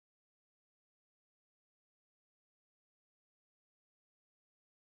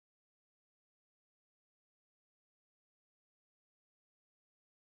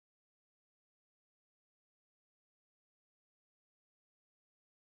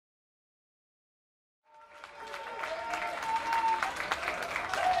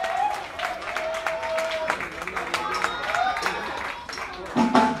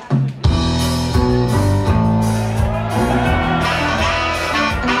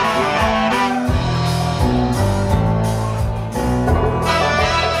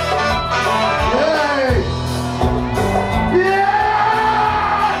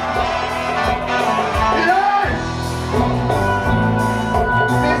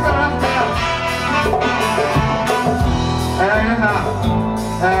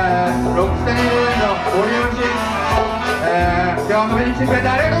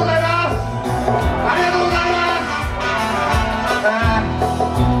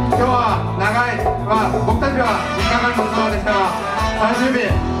最終日、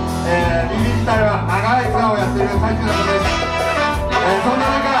BB自体は長いツアーをやっている最中だそうです。そんな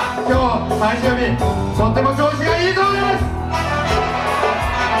中、今日最終日、とっても調子がいいそうです。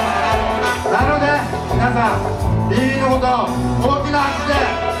なので皆さん BB のことを大きな拍手で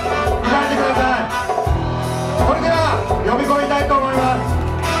迎えてください。それでは呼び込みたいと思います。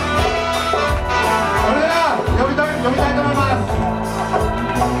それでは呼びたいと思います。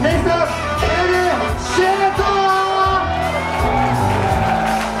ネクスト BB シアトン。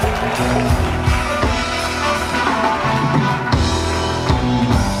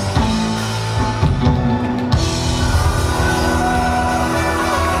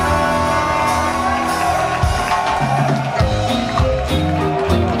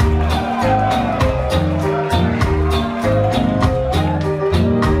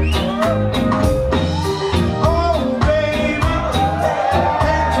Oh baby,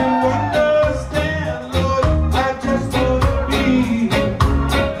 can't you wonder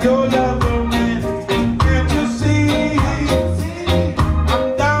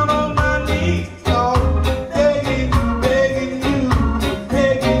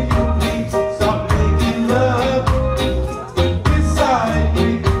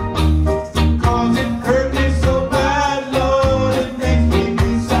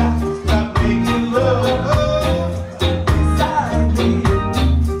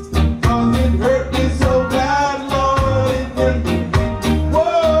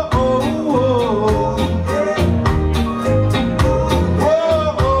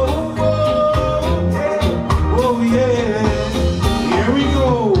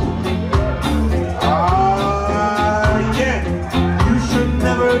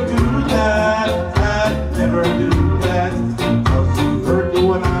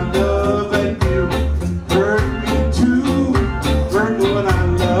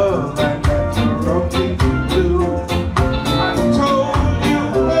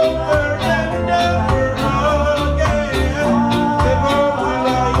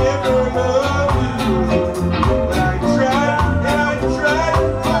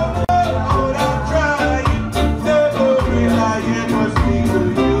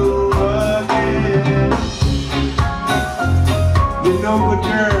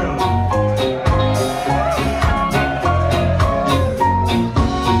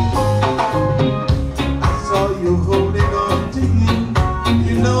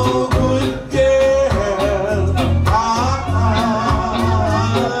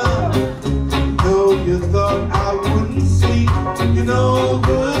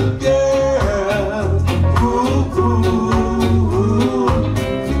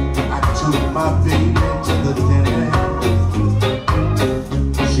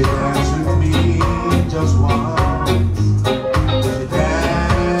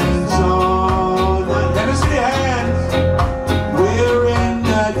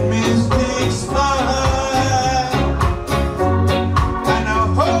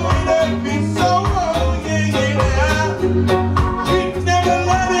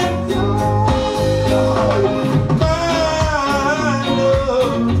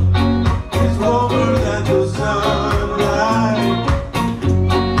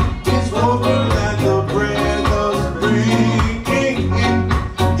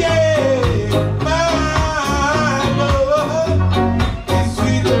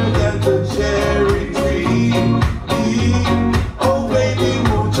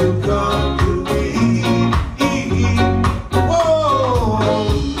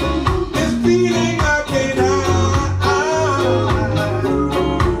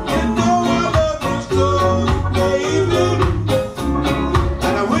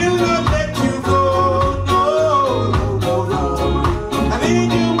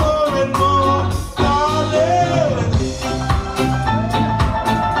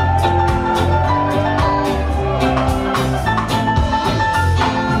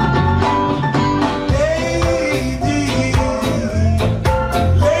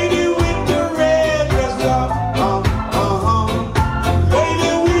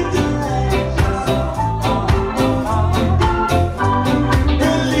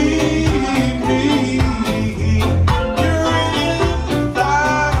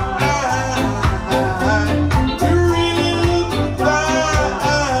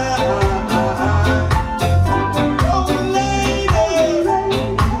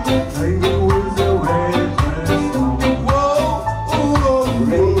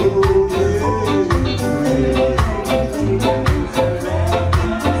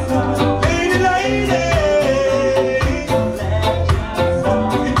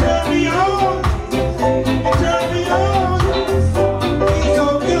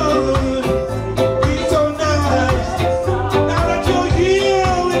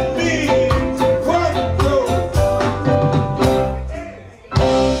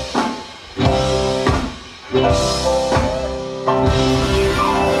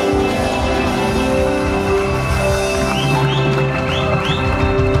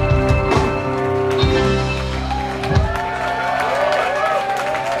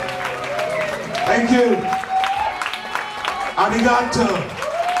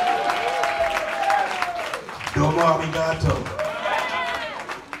Domo arigato.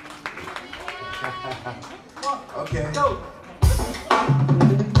 Okay.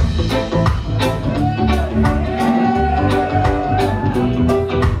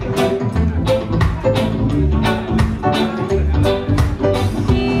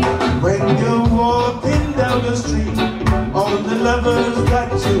 When you're walking down the street, all the lovers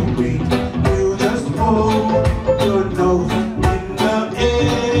that you meet, you just hold your nose in the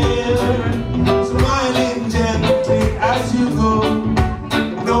air, smiling gently as you go.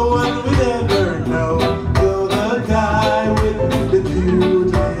 No one will ever know you're the guy with the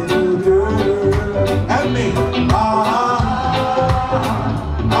cute little girl. And me,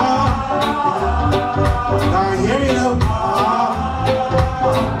 now here you know.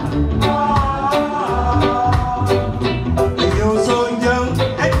 You're so young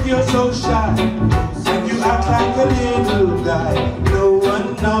and you're so shy, and you act like a little guy. No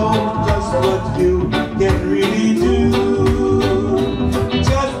one knows just what you can really do.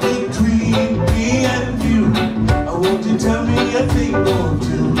 Just between me and you, won't you tell me a thing or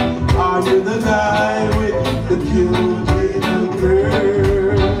two? Are you the guy with the cute little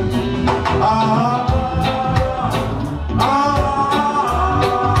girl? I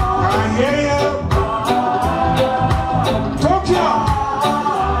hear you. Tokyo.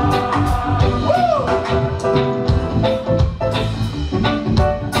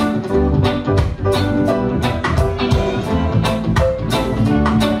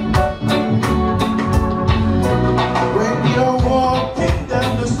 When you're walking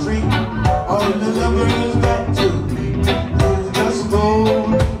down the street, all the lovers that you meet, you just hold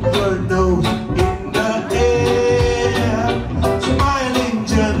your nose in the air, smiling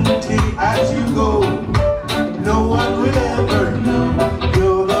gently as you go. No one will ever know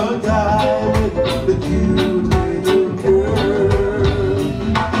you're the guy with the cute little girl.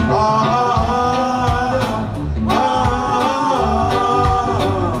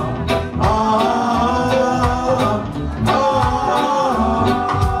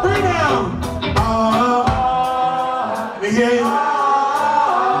 Bring down. Let me hear you.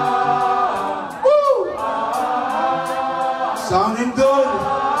 Woo! Sounding good.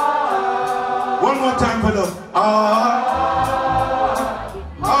 One more time for the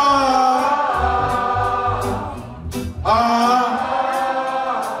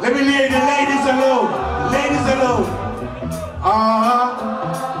let me leave the ladies alone. Ladies alone.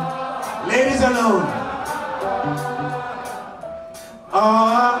 Ladies alone.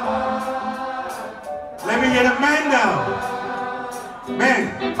 Let me get a man down. Men.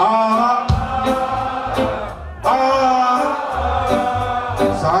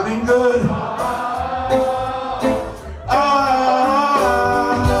 Sounding good.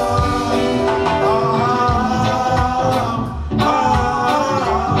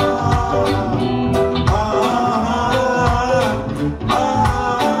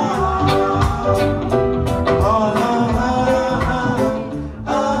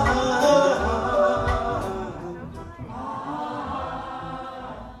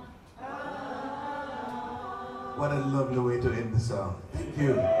 What a lovely way to end the song. Thank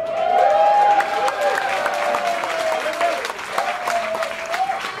you.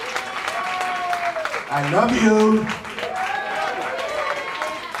 I love you.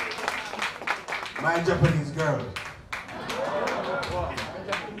 My Japanese girl.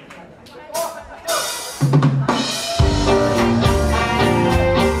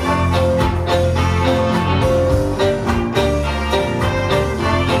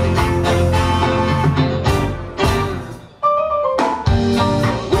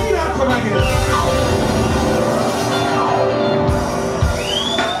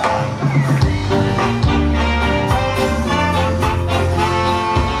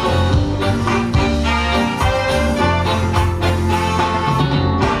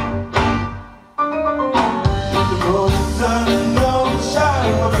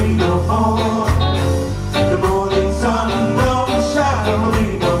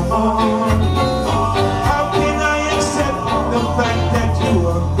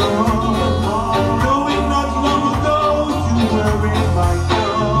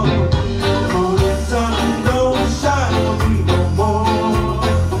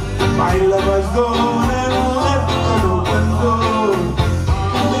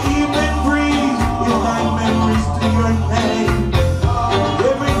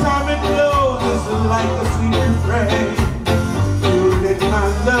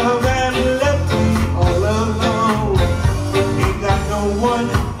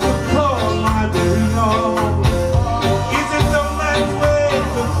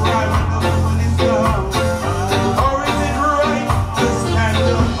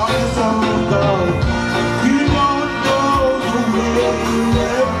 You know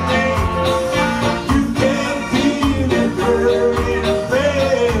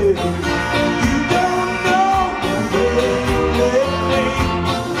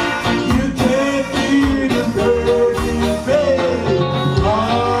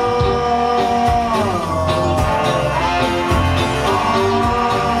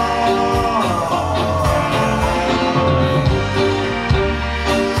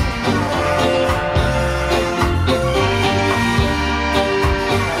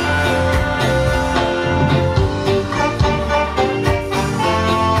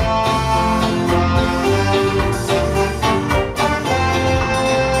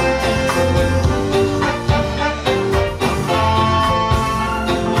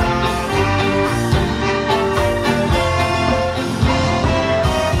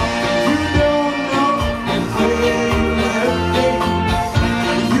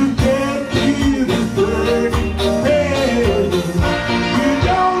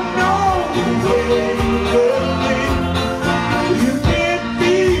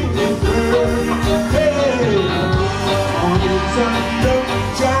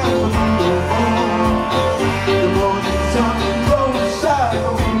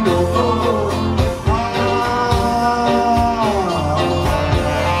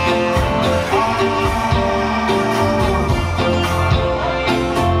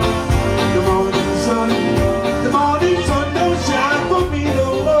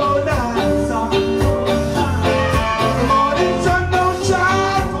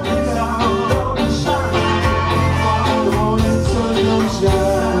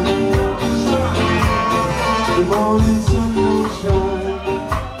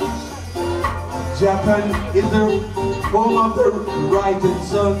Japan is the home of the rising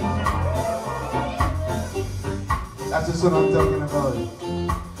sun. That's the sun I'm talking about.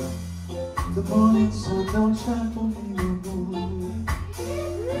 The morning sun don't shine for me no more.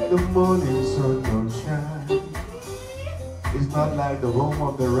 The morning sun don't shine. It's not like the home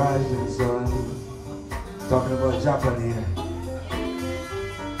of the rising sun. Talking about Japan here.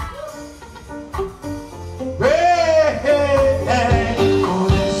 Hey, hey, hey.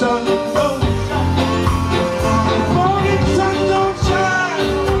 Morning sun don't shine. Morning sun don't shine.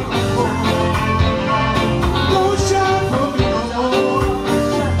 Don't shine for me no more.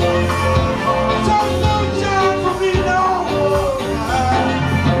 Sun don't shine for me no more.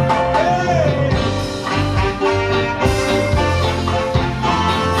 Hey.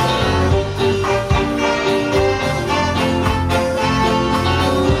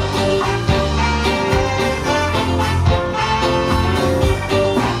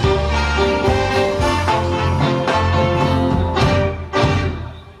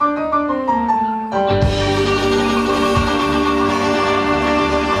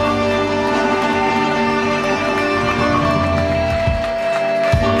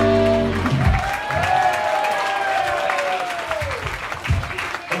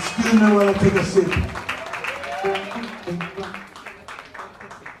 Excuse me while I take a sip.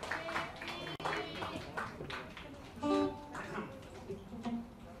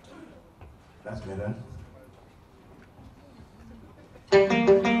 That's better.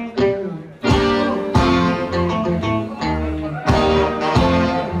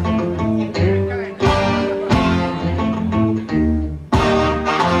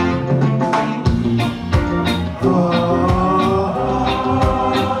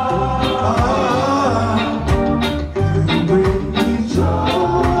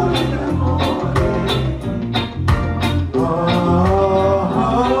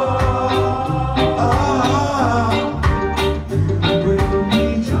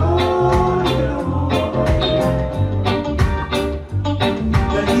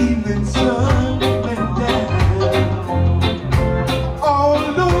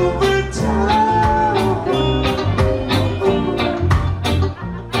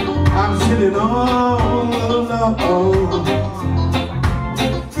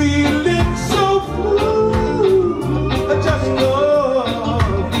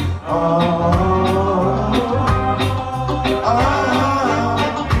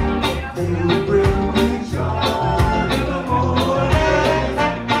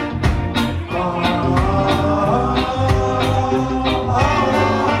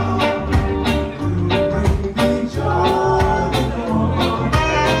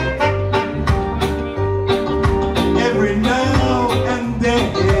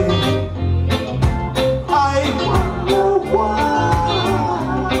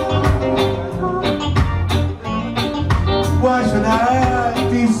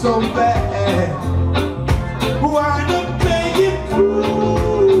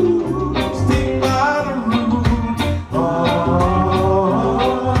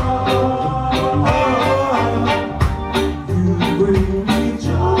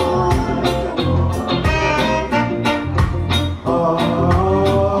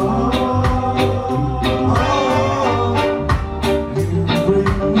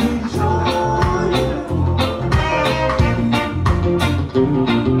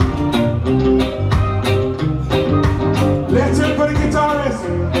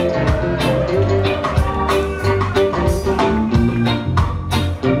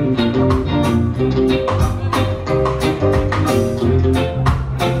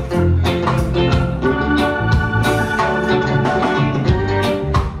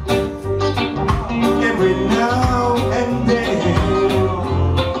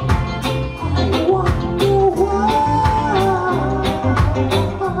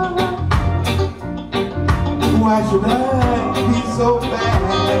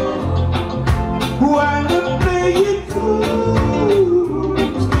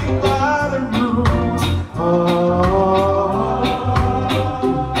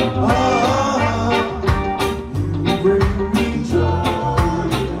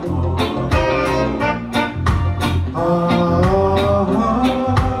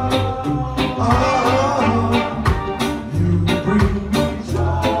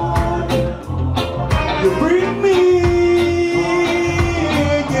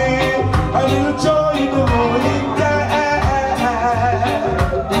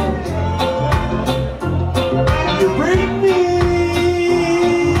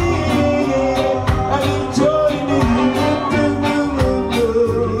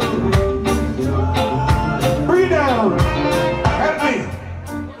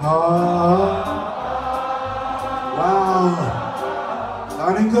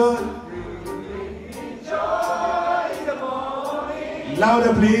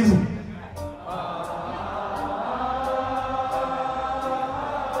 Louder, please.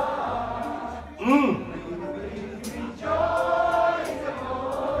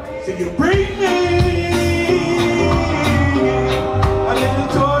 So you bring me a little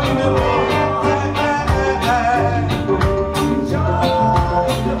toy in the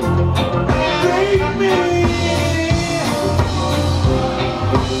bring me.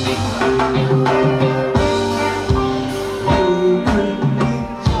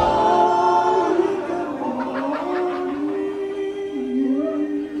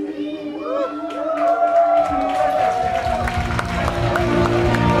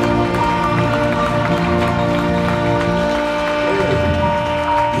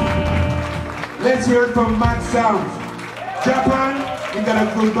 Let's hear it from Max Sounds. Japan, we got a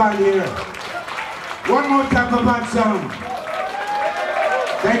good band here. One more time for Max Sounds.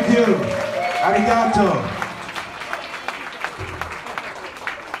 Thank you. Arigato.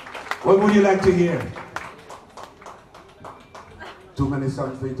 What would you like to hear? Too many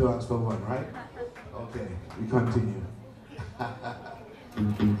songs for you to ask for one, right? Okay, we continue.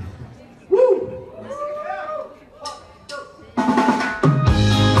 Woo!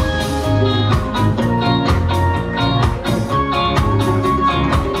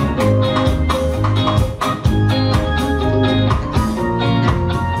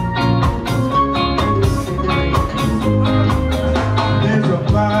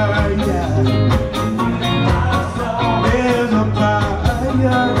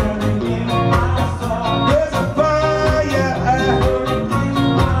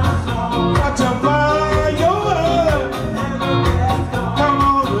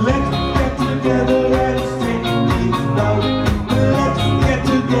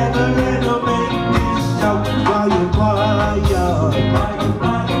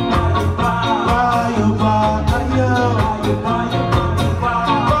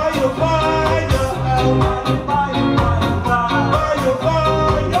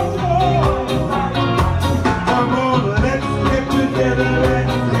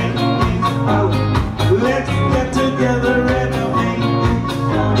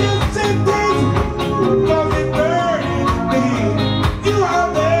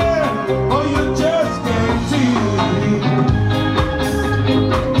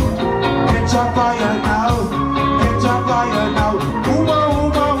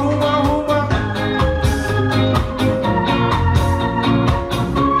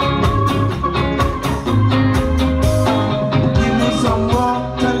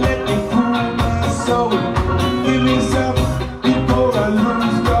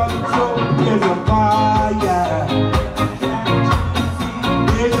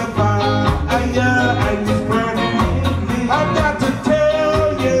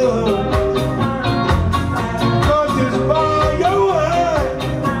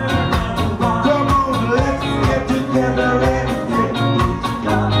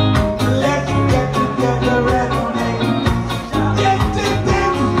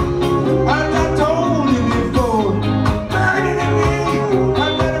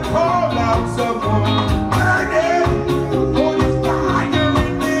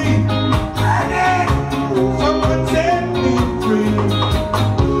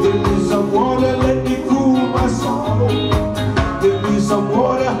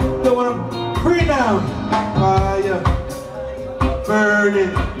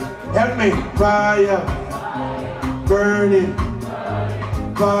 Help me. Fire. Burning.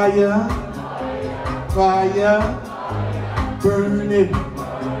 Fire. Fire. Burning.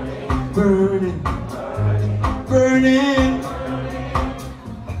 Burning. Burning.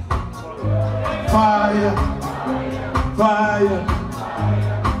 Fire. Fire.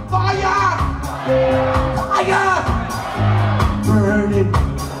 Fire. Fire. Burning.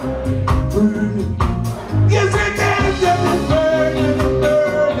 Burning. Yes, it is. Burning. Burning.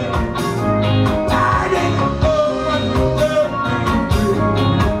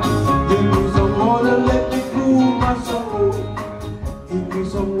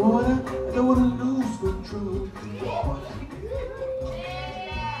 Some water, I don't want to lose control.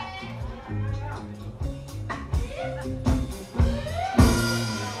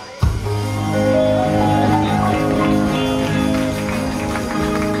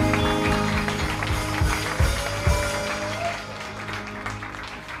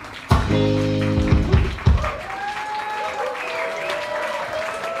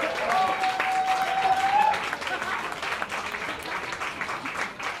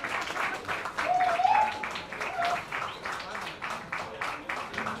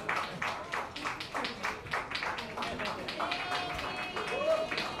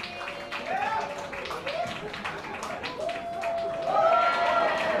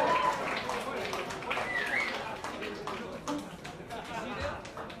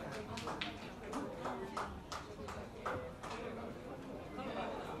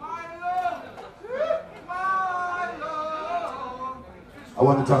 I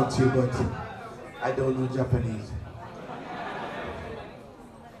want to talk to you, but I don't know Japanese.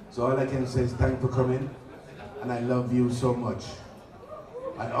 So all I can say is thank you for coming, and I love you so much.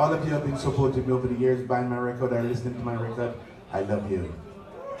 And all of you have been supporting me over the years, buying my record or listening to my record. I love you.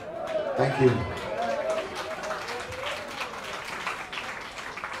 Thank you.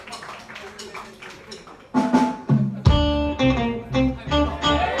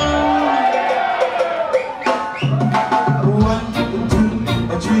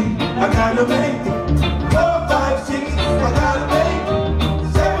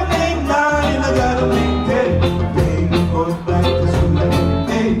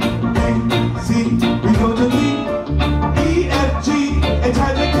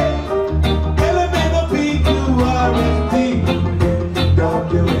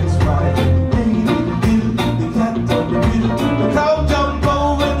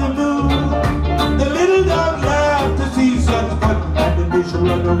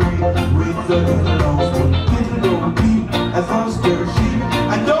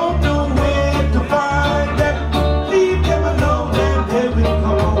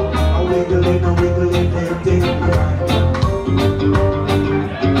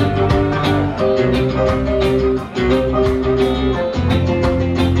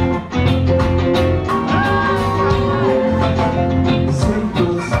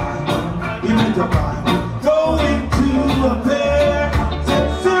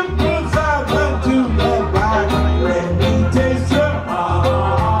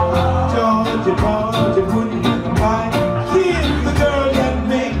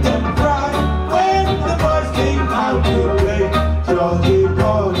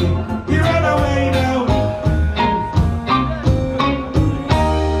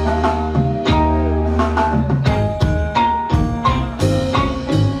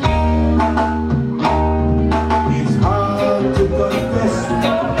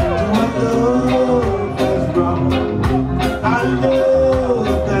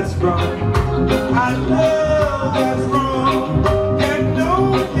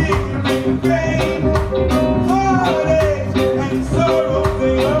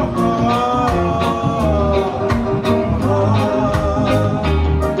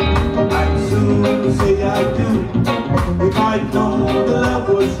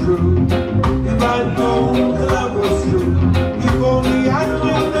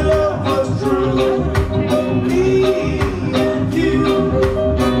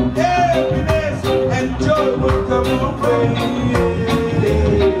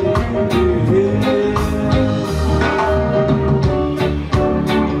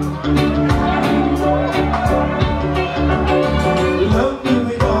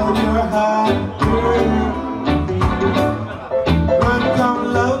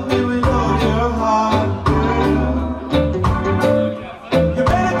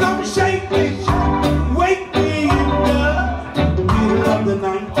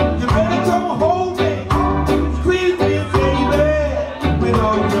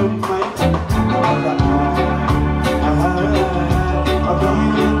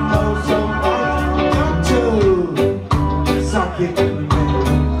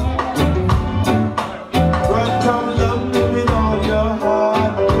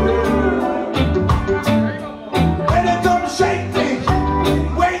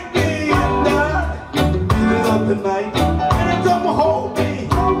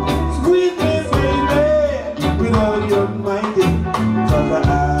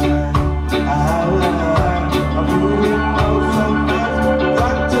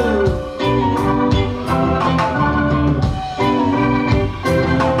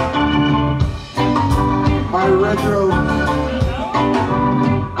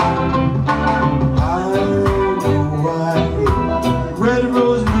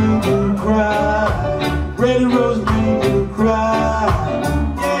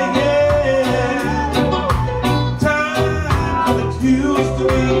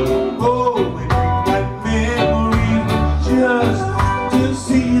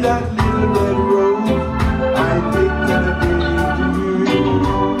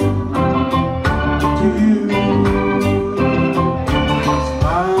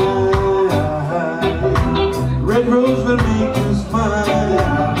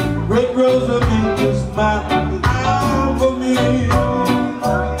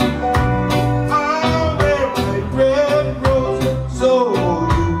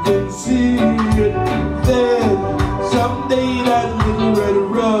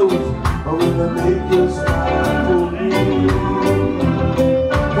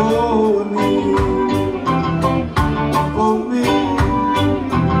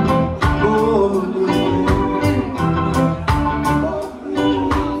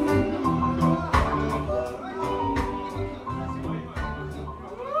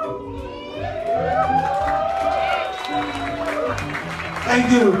 Thank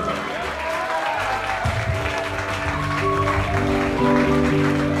you.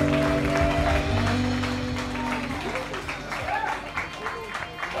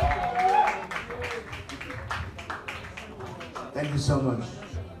 Thank you so much.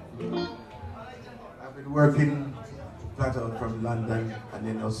 I've been working flat out from London and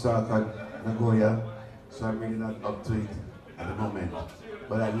then Osaka, Nagoya, so I'm really not up to it at the moment.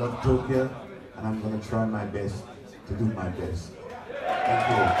 But I love Tokyo and I'm going to try my best to do my best. Thank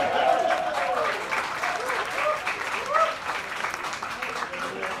you.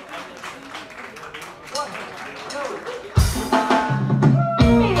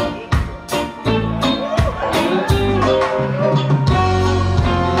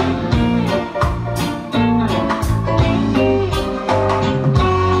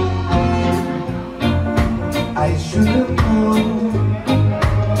 I should have known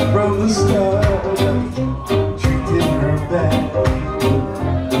from the start, treated her bad,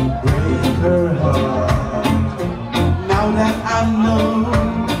 break her heart. Now that I know,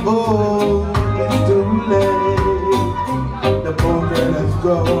 oh, it's too late. The poor girl has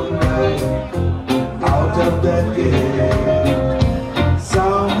gone right out of that gate.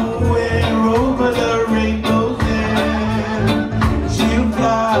 Somewhere over the rainbow there, she'll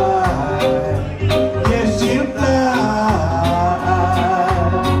fly.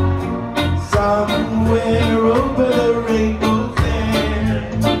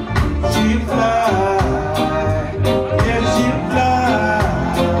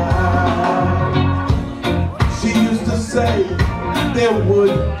 There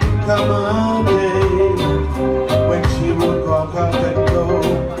would come a day when she would walk out and go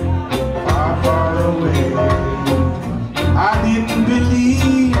far, far away. I didn't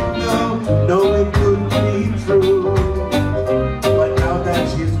believe, no, it could be true. But now that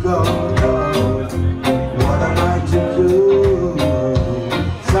she's gone, what am I to do?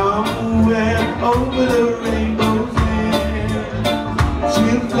 Somewhere over the rainbow's end,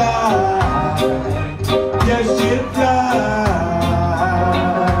 she'll fly, yes, she'll fly.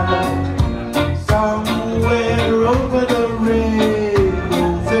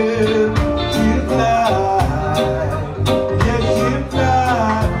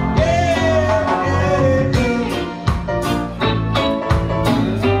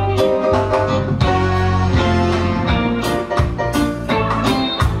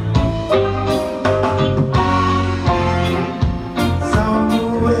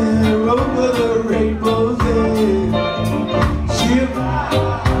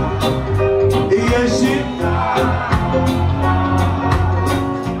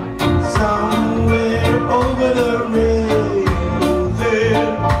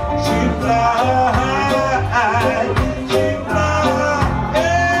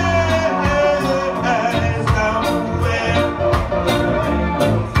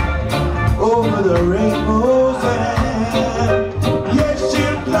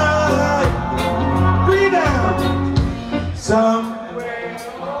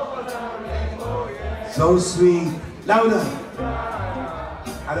 So sweet, louder.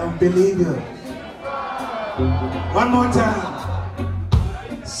 I don't believe you. One more time.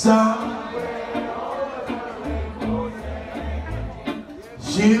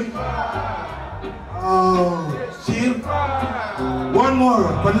 She'll, oh, she'll. One more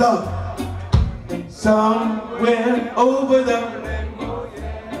for love. Somewhere over the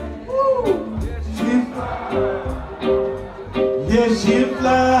she'll, yeah, she'll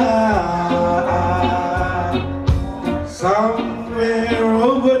fly. Somewhere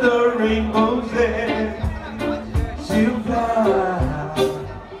over the rainbow's there, she'll fly,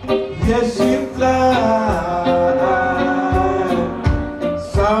 yes, she'll fly.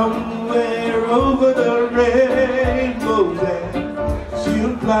 Somewhere over the rainbow's there,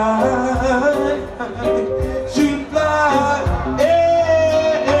 she'll fly, she'll fly,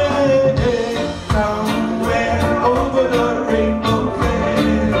 somewhere over the rainbow's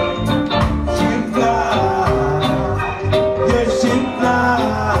there, she'll fly.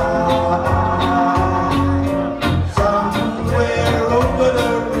 Somewhere over the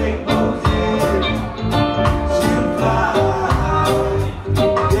rainbow's edge,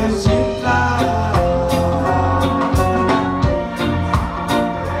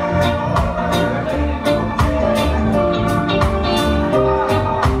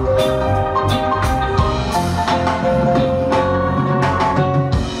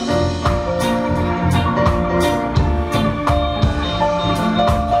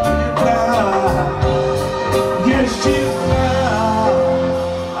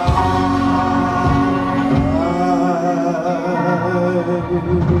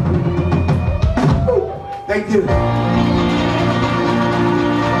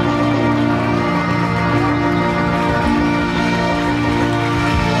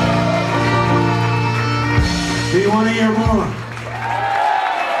 want to hear more?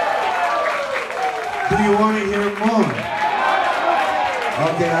 Do you want to hear more?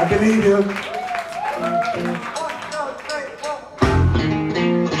 Okay, I believe you.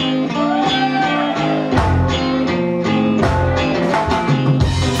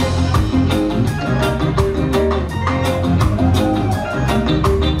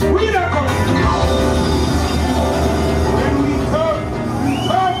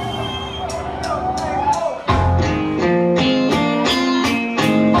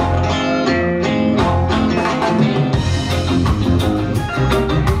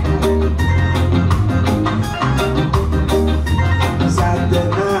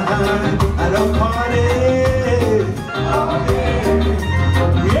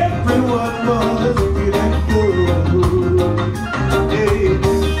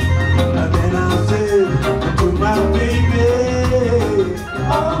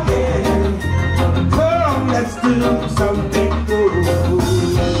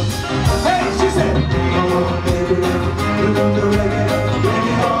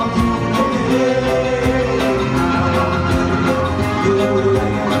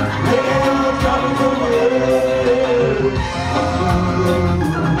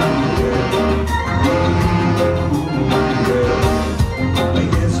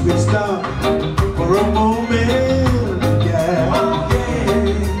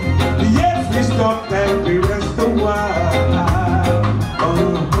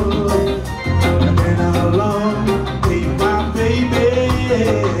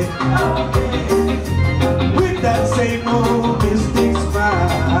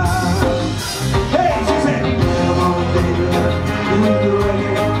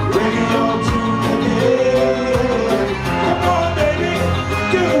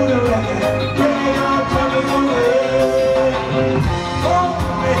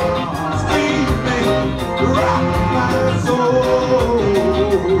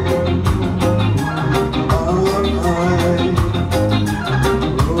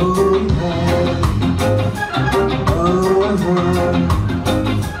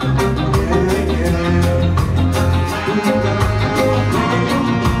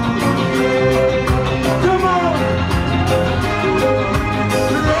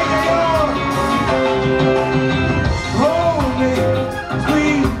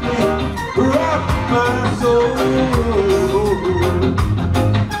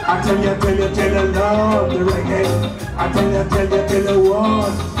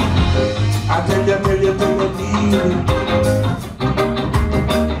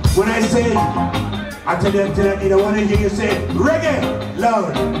 I want to hear you say reggae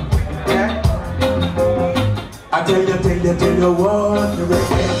loud. Yeah? I tell you what the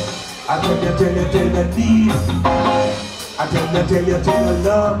reggae. I tell you need. I tell you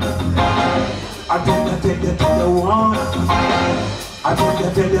love. I tell you want. I tell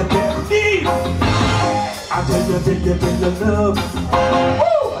you need. I tell you love.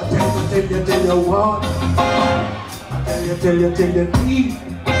 I tell you want. I tell you need.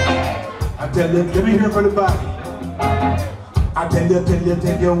 I tell you, let me hear from the body. I tell you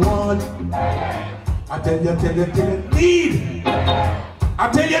want. I tell you need. I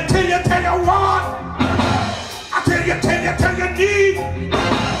tell you want. I tell you need. I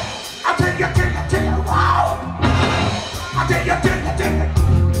tell you want. I tell you.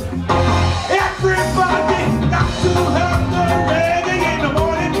 Everybody got to have the reggae in the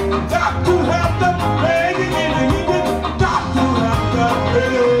morning. Got to have the reggae in the evening. Got to have the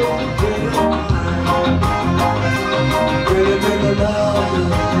reggae.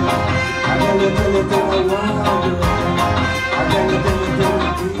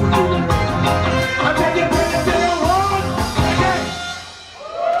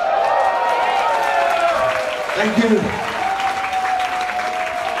 Thank you.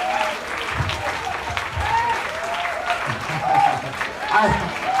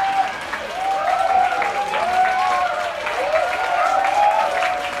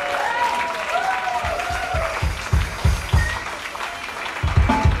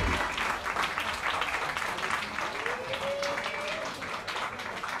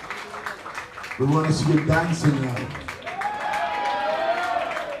 We want to see you dancing now.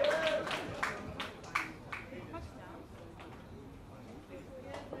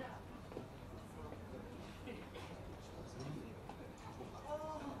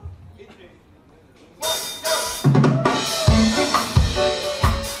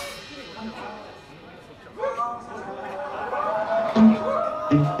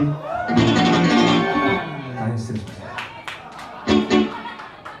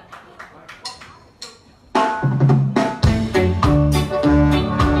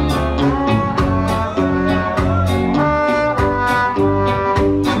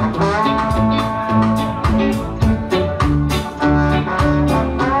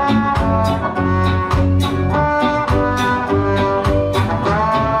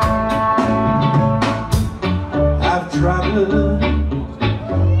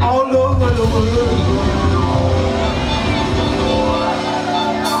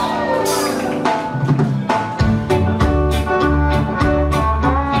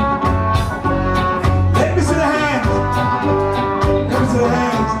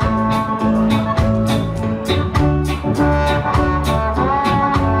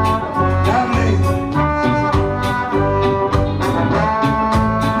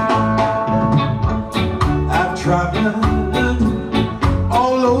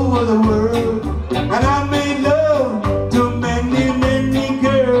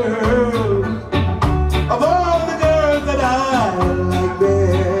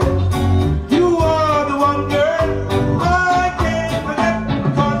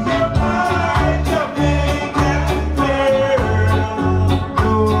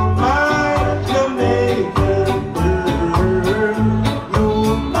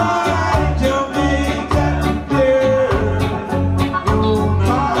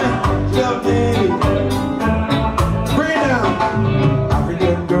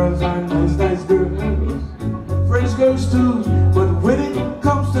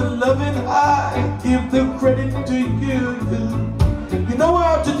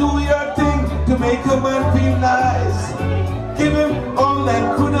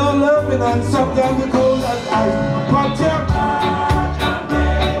 walk down the cold as ice. But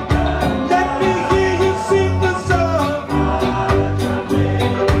let me hear you sing the song.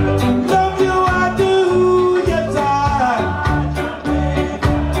 Love you, I do, yes I.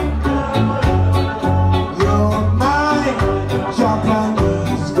 You're my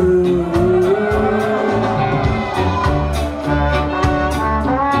Japanese girl.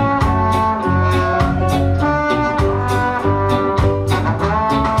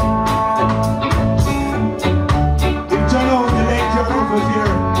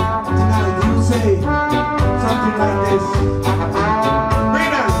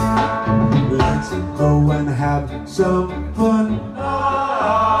 Some fun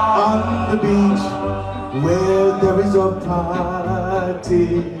on the beach where there is a party.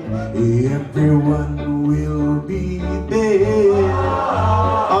 Everyone will be there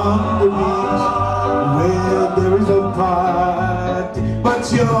on the beach where there is a party.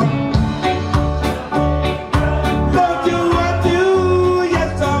 But you're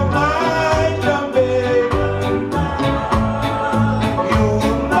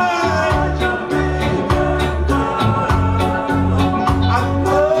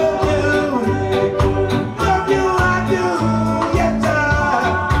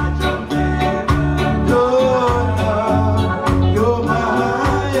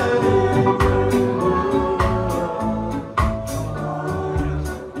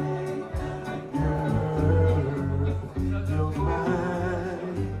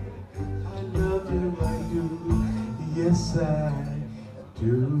yes, I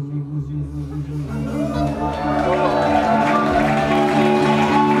do.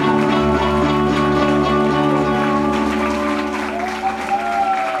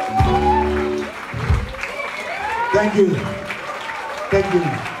 Thank you. Thank you.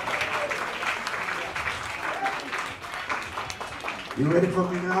 You ready for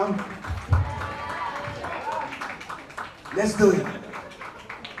me now? Let's do it.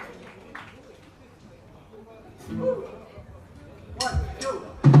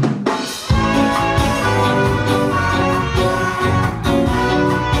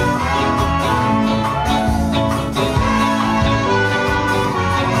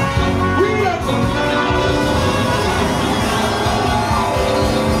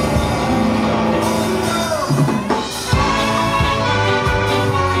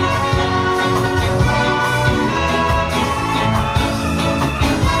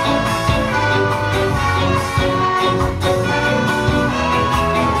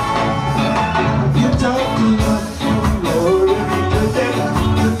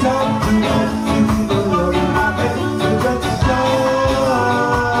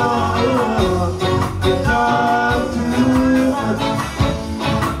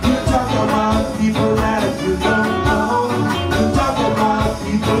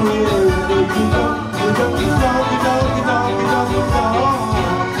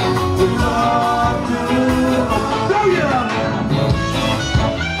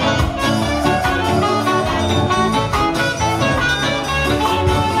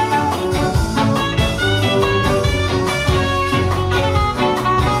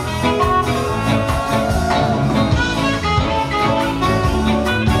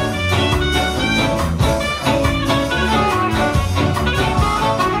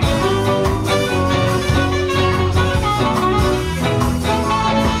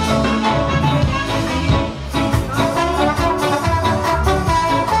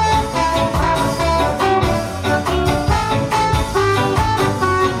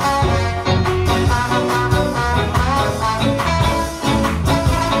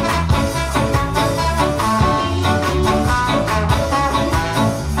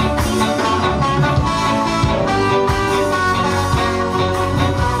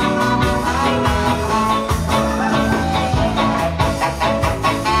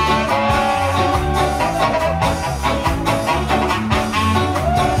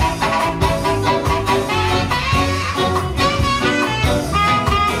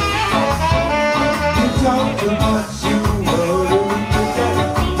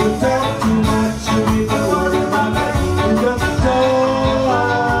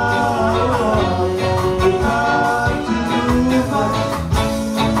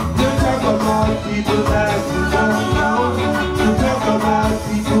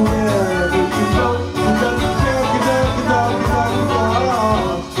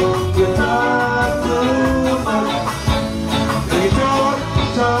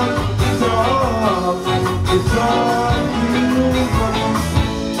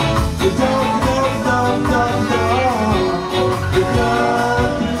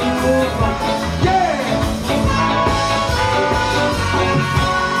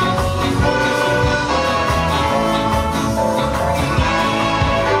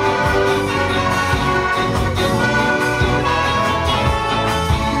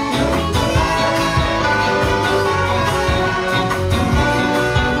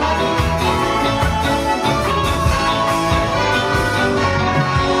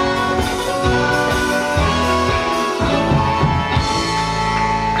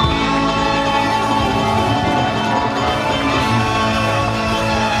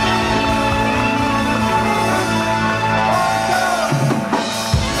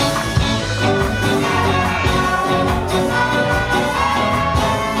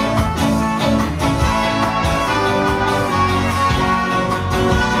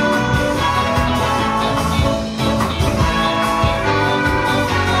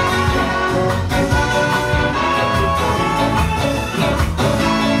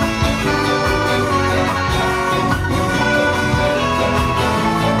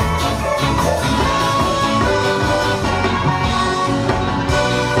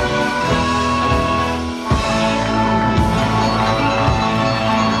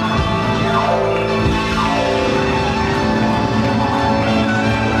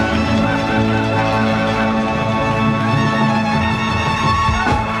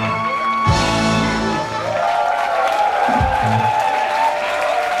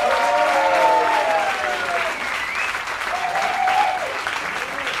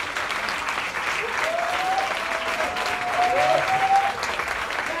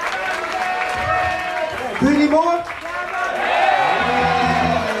 more?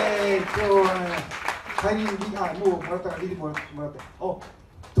 네, 또 다행히もうもらったからリリもらって。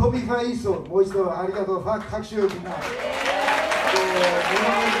トミファイソもう一度ありがとう。拍手をみんな。マッ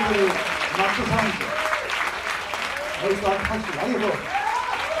トサウンド。もう一度拍手ありがとう。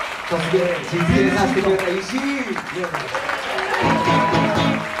そして実現させてくれた石井。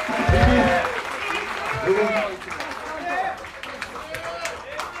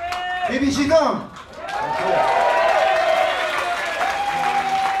BB SEATON.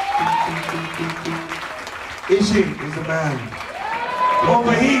 Isrc is the man.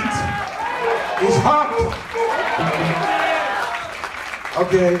 Overheat. He's hot.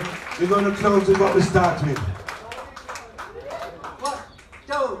 Okay, we're going to close with what we start with. 1,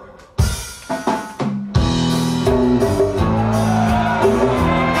 2.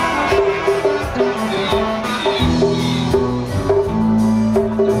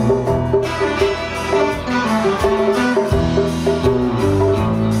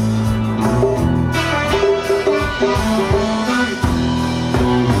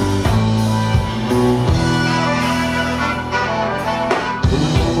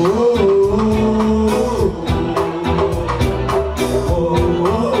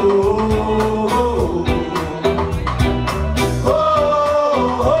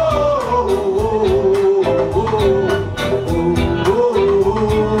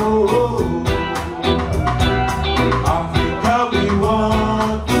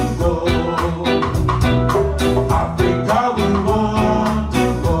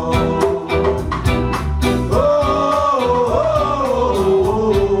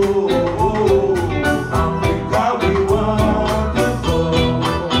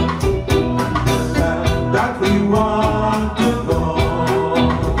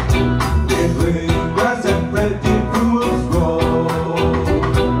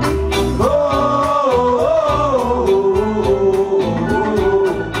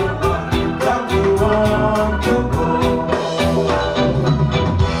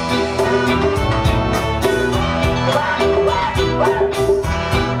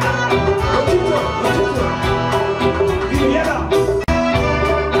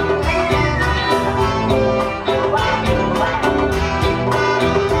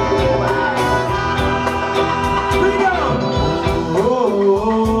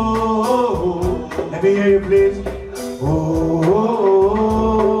 Let me hear you, please.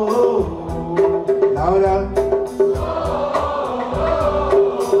 Louder.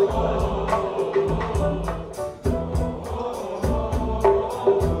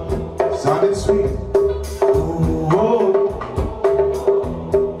 Sounding sweet.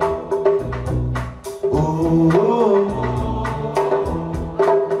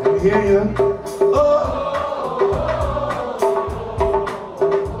 Let me hear you.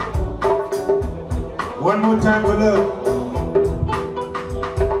 One more time for love.